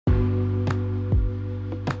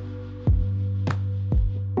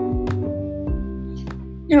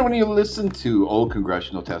When you listen to old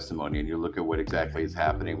congressional testimony and you look at what exactly is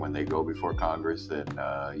happening when they go before Congress, and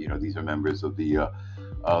these are members of the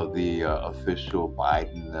official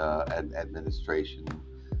Biden administration,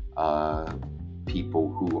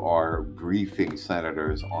 people who are briefing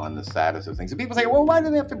senators on the status of things. And people say, well, why do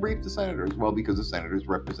they have to brief the senators? Well, because the senators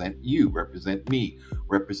represent you, represent me,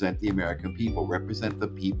 represent the American people, represent the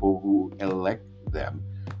people who elect them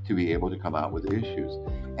to be able to come out with issues.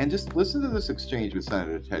 And just listen to this exchange with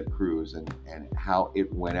Senator Ted Cruz and how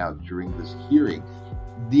it went out during this hearing,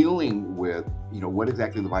 dealing with what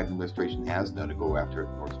exactly the Biden administration has done to go after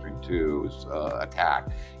Nord Stream 2's attack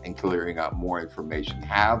and clearing up more information.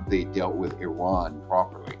 Have they dealt with Iran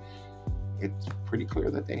properly? It's pretty clear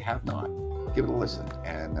that they have not. Give it a listen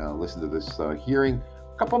and listen to this hearing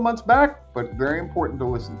a couple months back, but very important to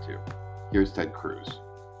listen to. Here's Ted Cruz.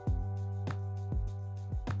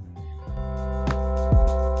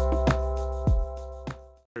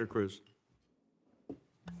 Cruz.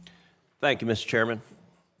 Thank you, Mr. Chairman.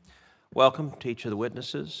 Welcome to each of the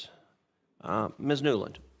witnesses. Ms.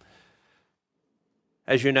 Newland,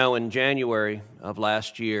 as you know, in January of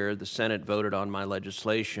last year, the Senate voted on my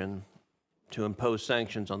legislation to impose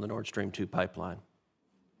sanctions on the Nord Stream 2 pipeline,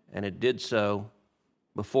 and it did so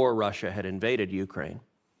before Russia had invaded Ukraine.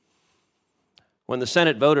 When the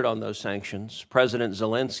Senate voted on those sanctions, President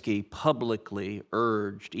Zelensky publicly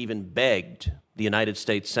urged, even begged, the United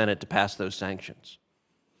States Senate to pass those sanctions.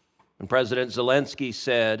 And President Zelensky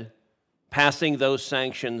said passing those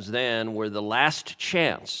sanctions then were the last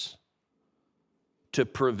chance to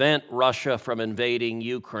prevent Russia from invading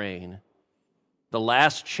Ukraine, the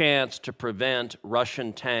last chance to prevent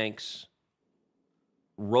Russian tanks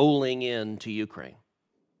rolling into Ukraine.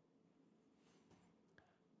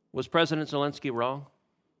 Was President Zelensky wrong?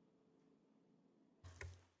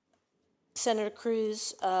 Senator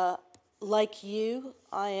Cruz, like you,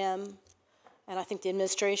 I am, and I think the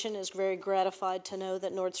administration is very gratified to know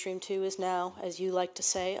that Nord Stream 2 is now, as you like to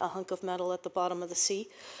say, a hunk of metal at the bottom of the sea.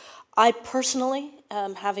 I personally,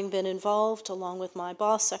 having been involved, along with my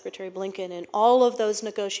boss, Secretary Blinken, in all of those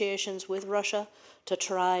negotiations with Russia to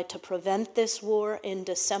try to prevent this war in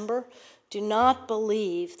December, do not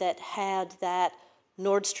believe that had that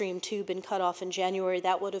Nord Stream 2 been cut off in January,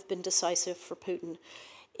 that would have been decisive for Putin.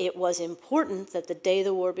 It was important that the day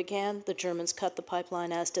the war began, the Germans cut the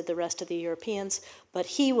pipeline, as did the rest of the Europeans, but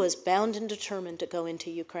he was bound and determined to go into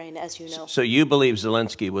Ukraine, as you know. So you believe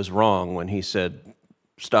Zelensky was wrong when he said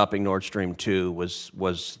stopping Nord Stream 2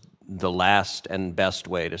 was the last and best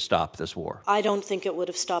way to stop this war? I don't think it would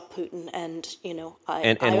have stopped Putin, and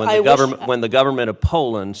when the government of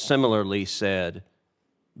Poland similarly said,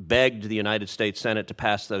 begged the United States Senate to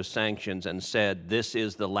pass those sanctions and said this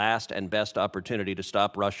is the last and best opportunity to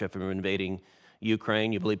stop Russia from invading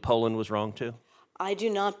Ukraine, you believe Poland was wrong too? I do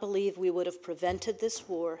not believe we would have prevented this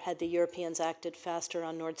war had the Europeans acted faster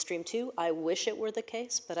on Nord Stream 2. I wish it were the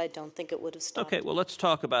case, but I don't think it would have stopped. Okay, well, let's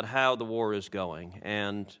talk about how the war is going.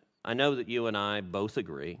 And I know that you and I both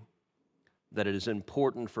agree that it is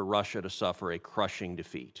important for Russia to suffer a crushing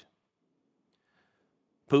defeat.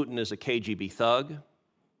 Putin is a KGB thug,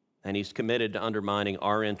 and he's committed to undermining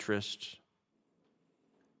our interests,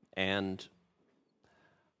 and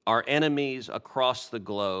our enemies across the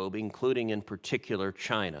globe, including in particular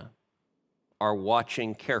China, are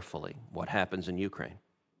watching carefully what happens in Ukraine.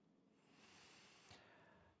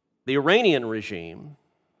 The Iranian regime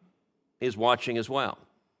is watching as well,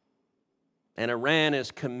 and Iran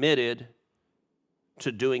is committed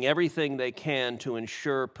to doing everything they can to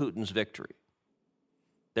ensure Putin's victory.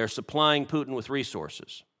 They're supplying Putin with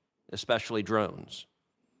resources, especially drones,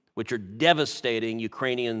 which are devastating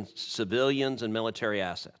Ukrainian civilians and military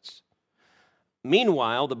assets.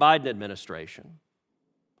 Meanwhile, the Biden administration,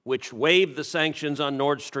 which waived the sanctions on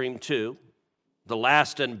Nord Stream 2, the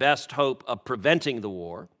last and best hope of preventing the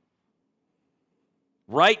war,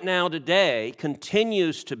 right now today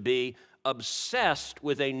continues to be obsessed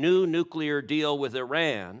with a new nuclear deal with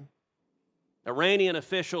Iran. Iranian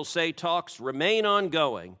officials say talks remain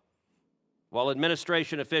ongoing, while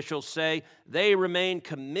administration officials say they remain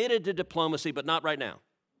committed to diplomacy, but not right now.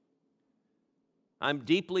 I'm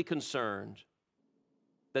deeply concerned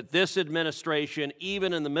that this administration,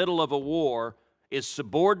 even in the middle of a war, is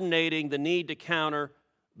subordinating the need to counter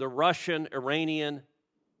the Russian-Iranian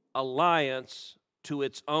alliance to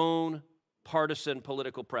its own partisan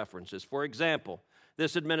political preferences. For example,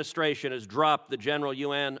 this administration has dropped the general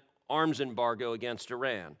UN arms embargo against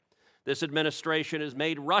Iran. This administration has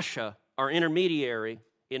made Russia our intermediary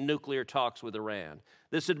in nuclear talks with Iran.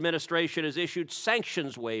 This administration has issued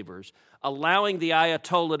sanctions waivers, allowing the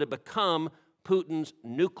Ayatollah to become Putin's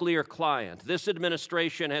nuclear client. This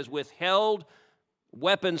administration has withheld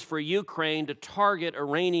weapons for Ukraine to target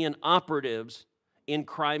Iranian operatives in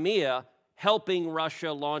Crimea, helping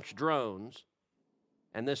Russia launch drones.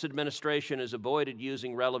 And this administration has avoided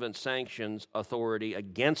using relevant sanctions authority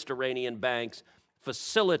against Iranian banks,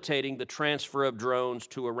 facilitating the transfer of drones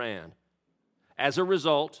to Iran. As a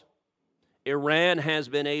result, Iran has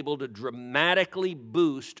been able to dramatically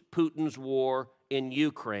boost Putin's war in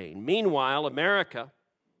Ukraine. Meanwhile, America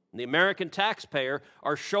and the American taxpayer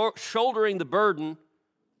are shouldering the burden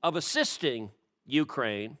of assisting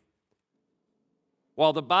Ukraine,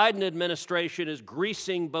 while the Biden administration is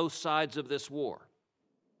greasing both sides of this war.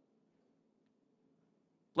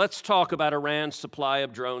 Let's talk about Iran's supply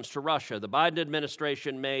of drones to Russia. The Biden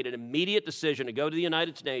administration made an immediate decision to go to the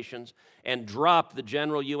United Nations and drop the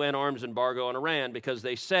general UN arms embargo on Iran because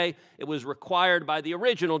they say it was required by the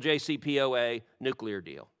original JCPOA nuclear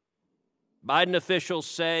deal. Biden officials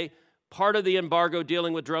say part of the embargo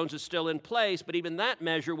dealing with drones is still in place, but even that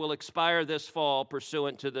measure will expire this fall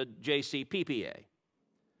pursuant to the JCPPA.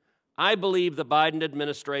 I believe the Biden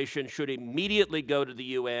administration should immediately go to the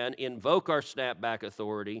UN, invoke our snapback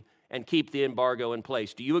authority, and keep the embargo in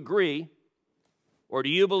place. Do you agree? Or do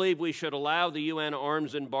you believe we should allow the UN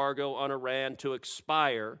arms embargo on Iran to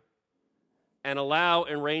expire and allow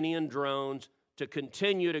Iranian drones to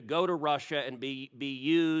continue to go to Russia and be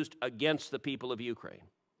used against the people of Ukraine?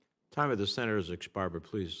 Time of the senator has expired, but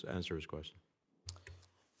please answer his question.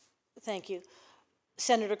 Thank you.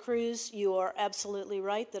 Senator Cruz, you are absolutely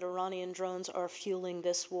right that Iranian drones are fueling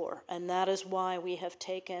this war, and that is why we have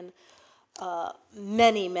taken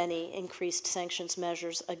many increased sanctions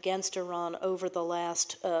measures against Iran over the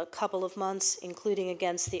last couple of months, including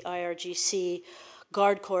against the IRGC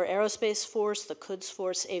Guard Corps Aerospace Force, the Quds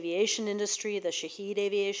Force aviation industry, the Shahed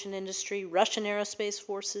aviation industry, Russian aerospace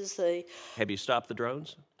forces. Have you stopped the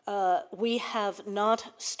drones? We have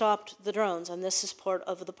not stopped the drones, and this is part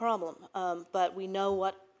of the problem. But we know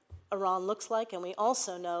what Iran looks like, and we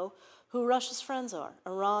also know who Russia's friends are: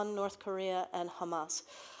 Iran, North Korea, and Hamas.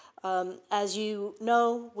 As you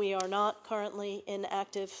know, we are not currently in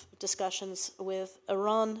active discussions with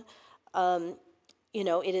Iran.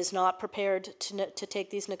 It is not prepared to take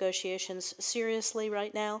these negotiations seriously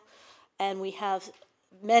right now, and we have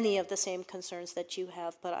many of the same concerns that you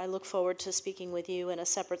have, but I look forward to speaking with you in a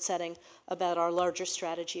separate setting about our larger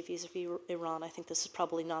strategy vis-a-vis Iran. I think this is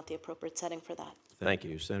probably not the appropriate setting for that. Thank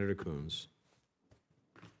you. Senator Coons.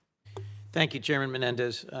 Thank you, Chairman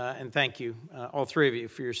Menendez, and thank you, all three of you,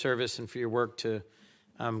 for your service and for your work to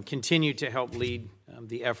continue to help lead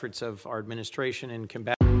the efforts of our administration in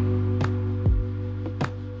combating.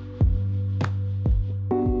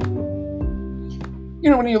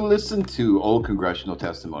 When you listen to old congressional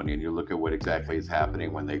testimony and you look at what exactly is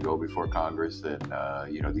happening when they go before Congress,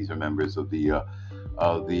 and these are members of the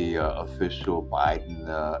official Biden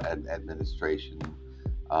administration,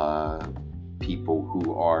 people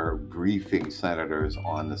who are briefing senators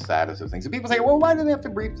on the status of things. And people say, well, why do they have to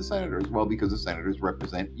brief the senators? Well, because the senators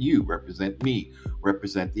represent you, represent me,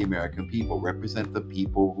 represent the American people, represent the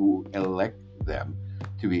people who elect them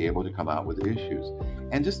to be able to come out with issues.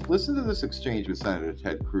 And just listen to this exchange with Senator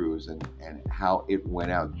Ted Cruz and how it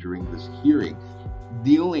went out during this hearing,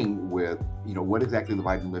 dealing with, what exactly the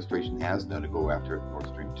Biden administration has done to go after Nord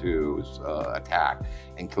Stream 2's attack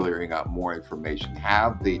and clearing up more information.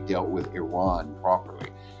 Have they dealt with Iran properly?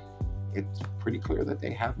 It's pretty clear that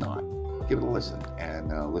they have not. Give it a listen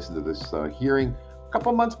and listen to this hearing a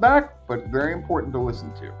couple months back, but very important to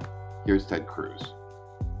listen to. Here's Ted Cruz.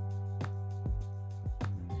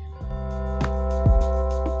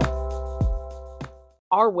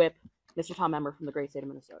 Our whip, Mr. Tom Emmer from the great state of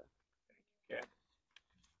Minnesota. Yeah.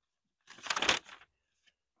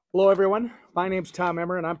 Hello, everyone. My name's Tom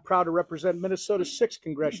Emmer, and I'm proud to represent Minnesota's 6th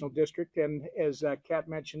Congressional District, and as Kat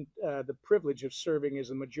mentioned, the privilege of serving as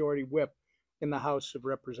the majority whip in the House of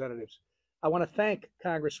Representatives. I want to thank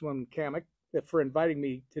Congresswoman Kamek for inviting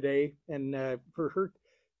me today and for her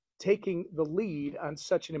taking the lead on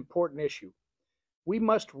such an important issue. We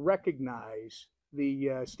must recognize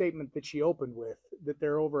the statement that she opened with, that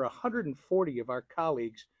there are over 140 of our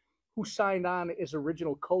colleagues who signed on as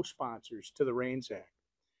original co-sponsors to the REINS Act.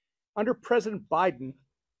 Under President Biden,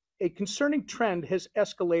 a concerning trend has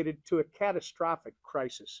escalated to a catastrophic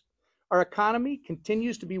crisis. Our economy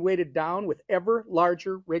continues to be weighted down with ever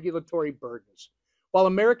larger regulatory burdens. While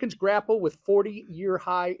Americans grapple with 40-year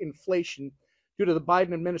high inflation due to the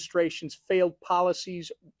Biden administration's failed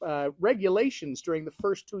policies, regulations during the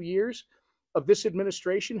first 2 years of this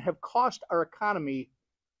administration have cost our economy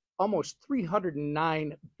almost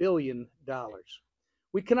 $309 billion.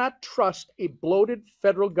 We cannot trust a bloated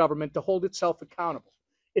federal government to hold itself accountable.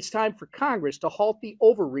 It's time for Congress to halt the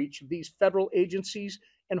overreach of these federal agencies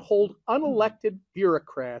and hold unelected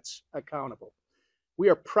bureaucrats accountable. We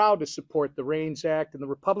are proud to support the REINS Act, and the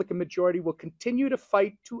Republican majority will continue to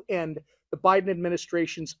fight to end the Biden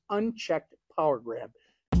administration's unchecked power grab.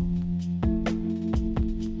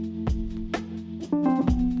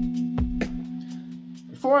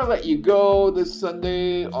 Before I let you go this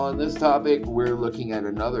Sunday on this topic, we're looking at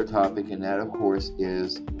another topic, and that, of course,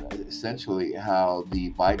 is essentially how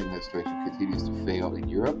the Biden administration continues to fail in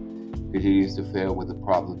Europe, continues to fail with the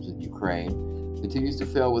problems in Ukraine, continues to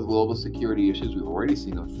fail with global security issues. We've already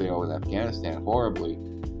seen them fail in Afghanistan horribly,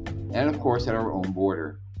 and, of course, at our own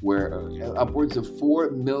border, where upwards of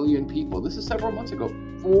 4 million people, this is several months ago,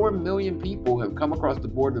 4 million people have come across the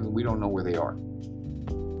border and we don't know where they are.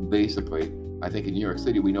 Basically, I think in New York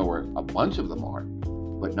City, we know where a bunch of them are,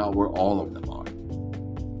 but not where all of them are.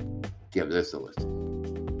 Give this a listen.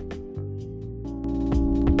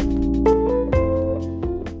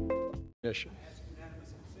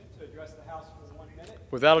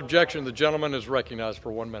 Without objection, the gentleman is recognized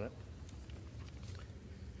for 1 minute.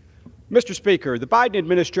 Mr. Speaker, the Biden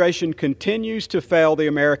administration continues to fail the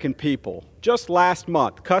American people. Just last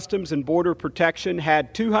month, Customs and Border Protection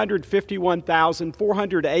had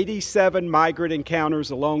 251,487 migrant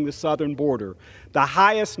encounters along the southern border, the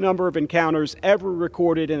highest number of encounters ever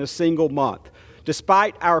recorded in a single month.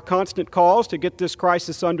 Despite our constant calls to get this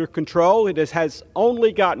crisis under control, it has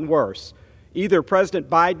only gotten worse. Either President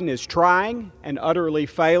Biden is trying and utterly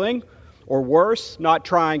failing, or worse, not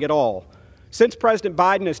trying at all. Since President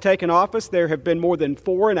Biden has taken office, there have been more than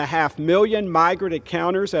 4.5 million migrant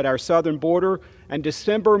encounters at our southern border, and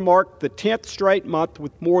December marked the 10th straight month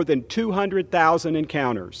with more than 200,000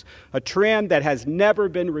 encounters, a trend that has never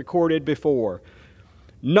been recorded before.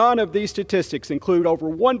 None of these statistics include over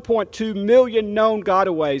 1.2 million known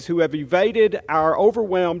gotaways who have evaded our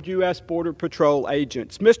overwhelmed U.S. Border Patrol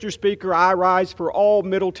agents. Mr. Speaker, I rise for all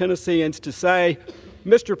Middle Tennesseans to say,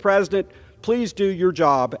 Mr. President, please do your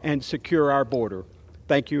job and secure our border.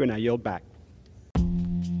 Thank you, and I yield back.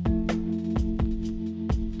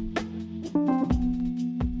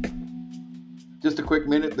 Just a quick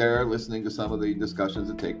minute there, listening to some of the discussions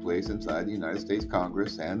that take place inside the United States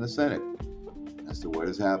Congress and the Senate as to what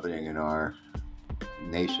is happening in our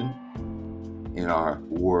nation, in our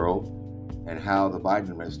world, and how the Biden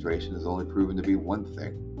administration has only proven to be one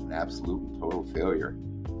thing, an absolute and total failure.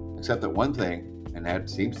 Except that one thing, and that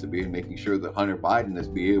seems to be making sure that Hunter Biden is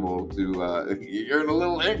be able to earn a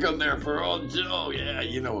little income there for old Joe. Yeah,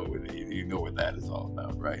 you know what that is all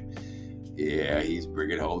about, right? Yeah, he's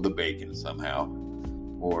bringing home the bacon somehow.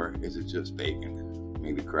 Or is it just bacon?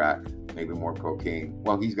 Maybe crack, maybe more cocaine.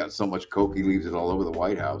 Well, he's got so much coke, he leaves it all over the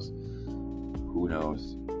White House. Who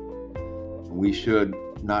knows? We should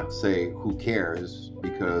not say who cares,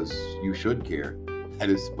 because you should care. That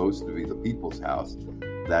is supposed to be the people's house.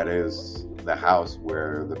 That is the house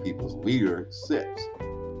where the people's leader sits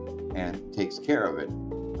and takes care of it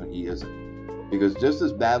when he isn't. Because just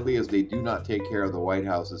as badly as they do not take care of the White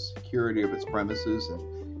House's security of its premises,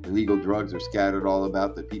 and illegal drugs are scattered all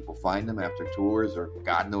about that people find them after tours or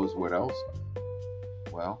God knows what else,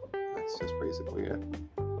 well, that's just basically it.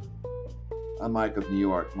 I'm Mike of New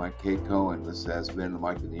York, Mike K. Cohen. This has been the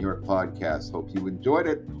Mike of New York podcast. Hope you enjoyed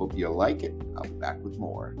it. Hope you like it. I'll be back with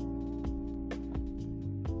more.